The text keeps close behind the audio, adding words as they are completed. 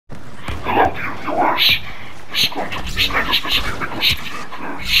below, dear viewers. This content is kinda specific because it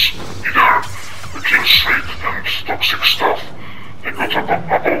includes either the killstreak and toxic stuff. I got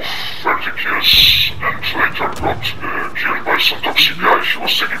above 30 kills and later got killed by some toxic guy. He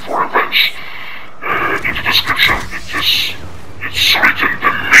was taking for revenge. In the description it's written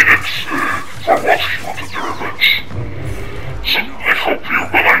the minute for what he wanted the revenge. So I hope you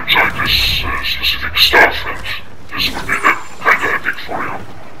will enjoy this specific stuff and this will be kinda epic for you.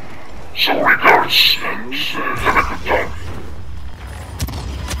 So regards and have a good time.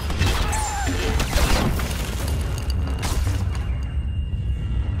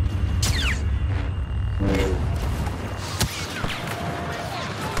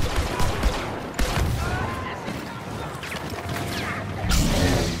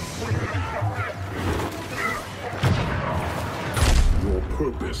 Your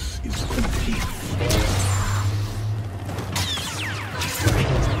purpose is complete.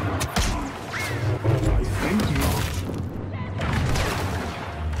 I think not.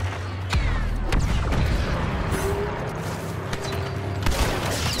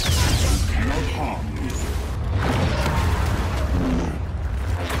 I cannot harm you.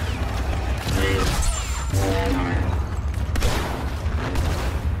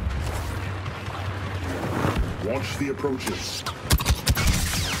 Watch the approaches.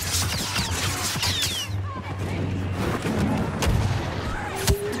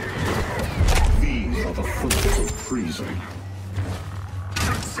 These are the fruits of treason.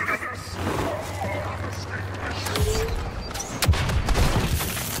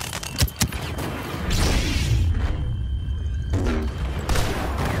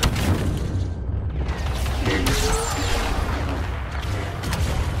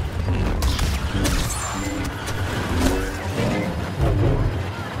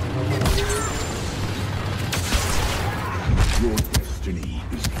 Your destiny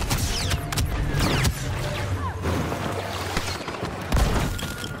is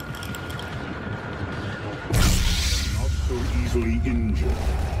not so easily injured.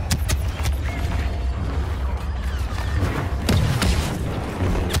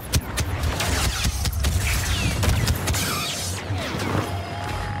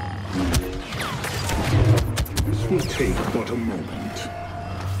 This will take but a moment.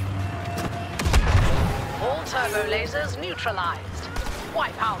 All turbo lasers neutralized.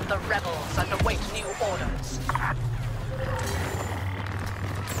 Wipe out the rebels and await new orders.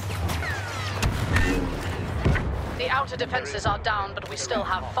 The outer defenses are down, but we still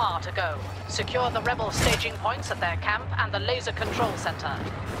have far to go. Secure the rebel staging points at their camp and the laser control center.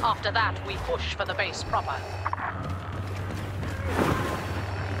 After that, we push for the base proper.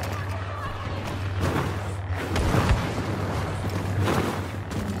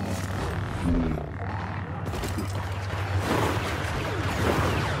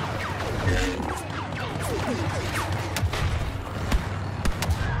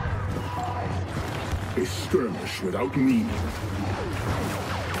 A skirmish without meaning.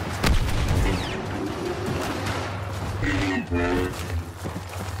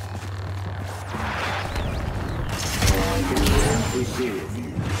 Preserve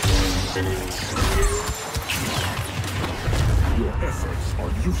you. Your efforts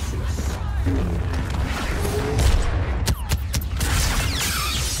are useless.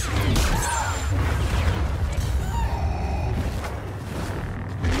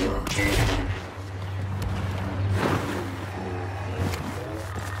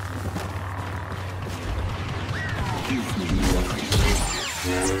 Give me what I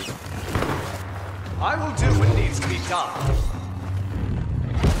say. I will do what needs to be done.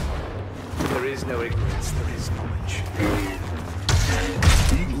 There is no ignorance, there is knowledge.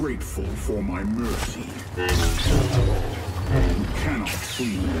 Be grateful for my mercy. You cannot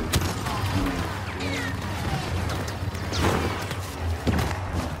flee.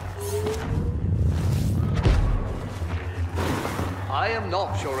 I am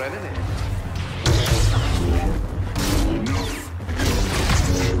not your enemy.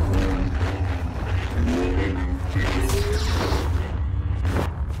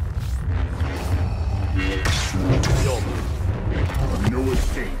 No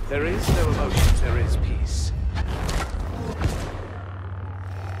escape. There is no emotion, there is peace.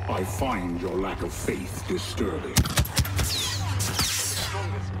 I find your lack of faith disturbing.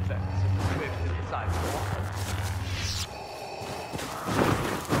 Strongest effects of the swift and decisive offer.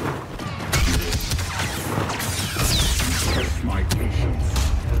 Test my patience.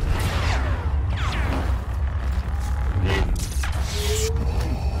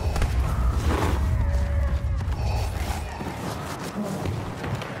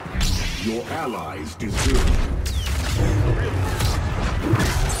 Your allies deserve you.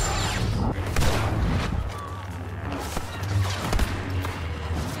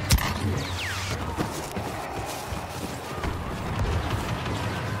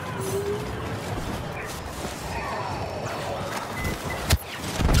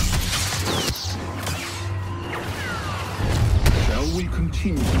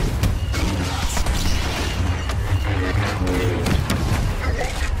 continue.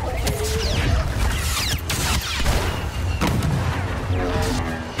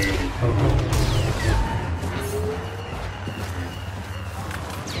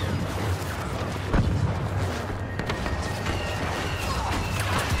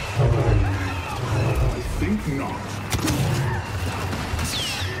 I think not.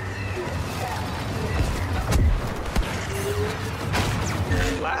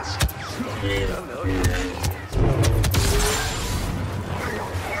 Last? No.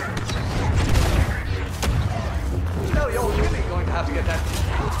 No, you're really going to have to get that.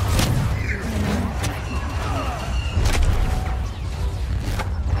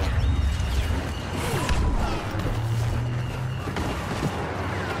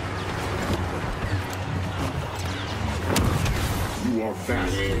 You are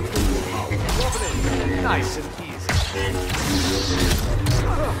vastly overpowered. Open it. Nice and easy.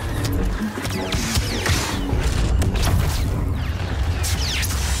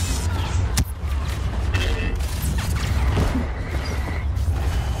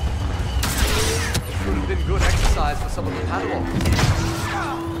 Would have been good exercise for some of the paddle.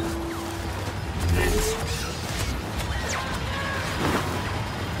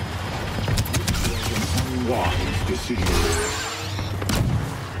 Unwise decision.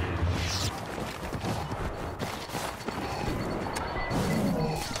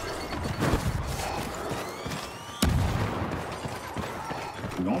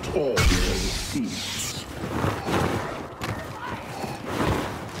 Not all because it seems.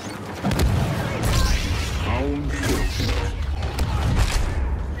 How unfortunate.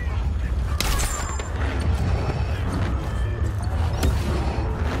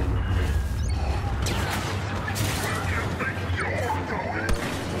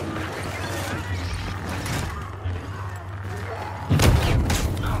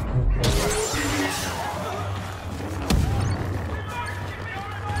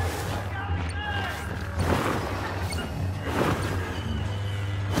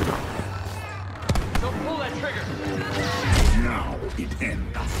 Don't pull that trigger. Now it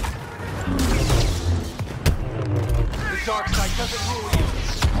ends. The dark side doesn't rule you.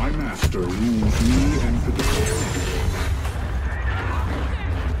 My master rules me and the defense.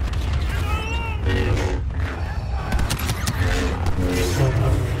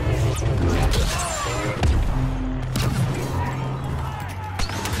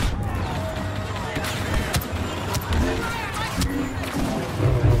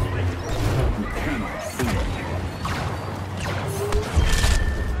 You cannot flee.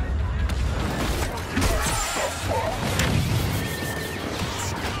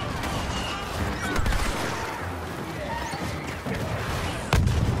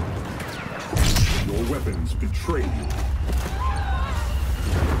 Your weapons betray you.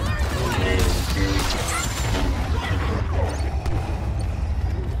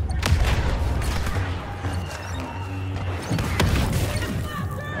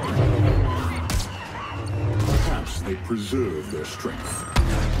 Perhaps they preserve their strength.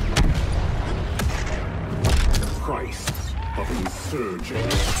 The price of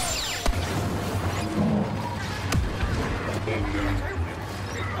insurgence.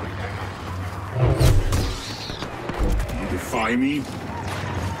 You defy me?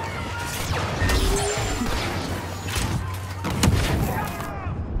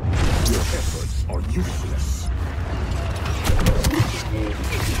 Your efforts are useless.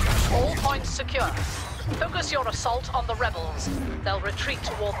 All points secure. Focus your assault on the rebels. They'll retreat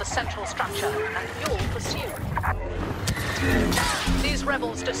toward the central structure, and you'll pursue. These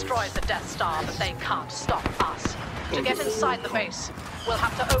rebels destroyed the Death Star, but they can't stop us. To get inside the base, we'll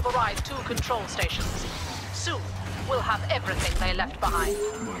have to override 2 control stations. Soon, we'll have everything they left behind.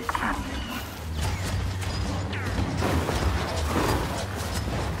 My time.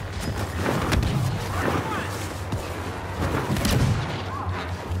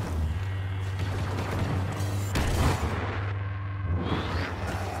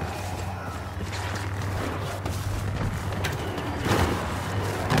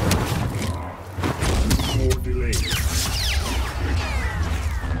 More delays.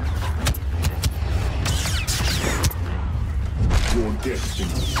 Your destiny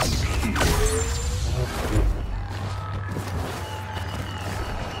is here.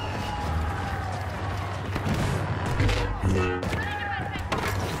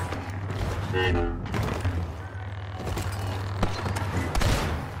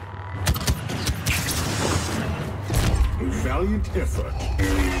 A valiant effort.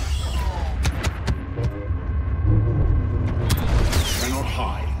 Cannot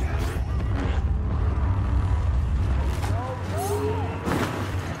hide.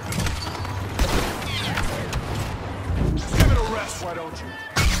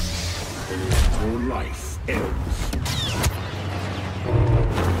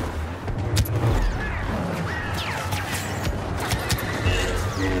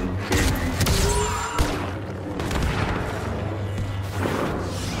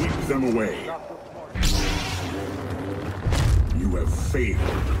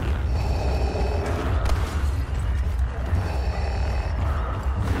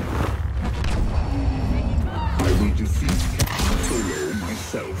 I will defeat Captain Solo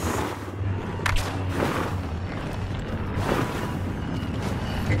myself.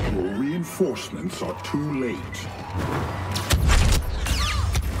 Your reinforcements are too late.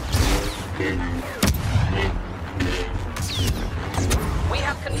 We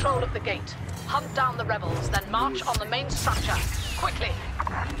have control of the gate. Hunt down the rebels, then march on the main structure. Quickly!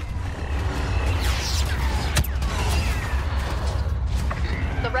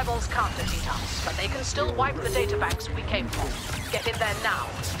 The rebels can't defeat us, but they can still wipe the databanks we came for. Get in there now.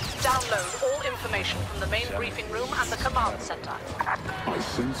 Download all information from the main briefing room and the command center. I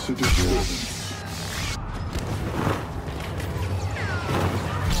sense a disturbance.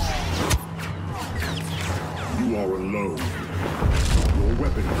 You are alone. Your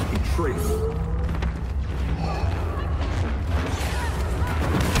weapons betray you.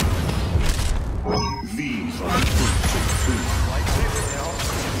 These are the fruits of truth. Lightsaber now.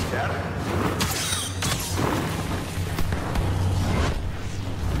 Scatter.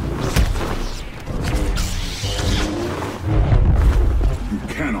 You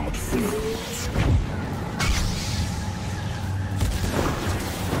cannot flee.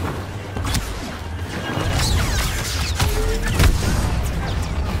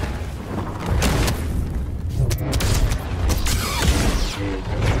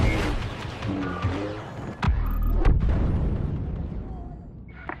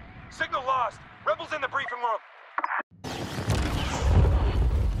 Signal lost. Rebels in the briefing room.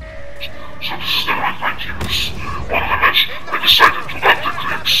 So this is the right ideas. One of them is, I decided to let the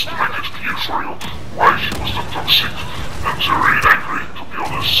clips to make it clear for you why he was not toxic, and really angry, to be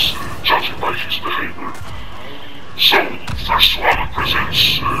honest, judging by his behavior. So, first one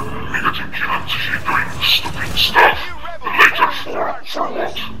represents negative killing, he doing stupid stuff, and later for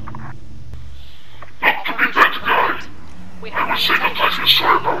what? Not to be that guy. I would say that I feel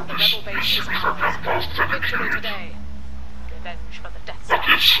sorry about this. This is her past Victory period. today. Revenge for the Death But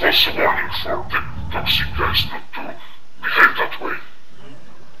Star. it's also warning for the toxic guys not to behave that way.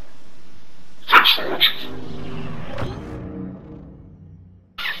 Thanks for watching.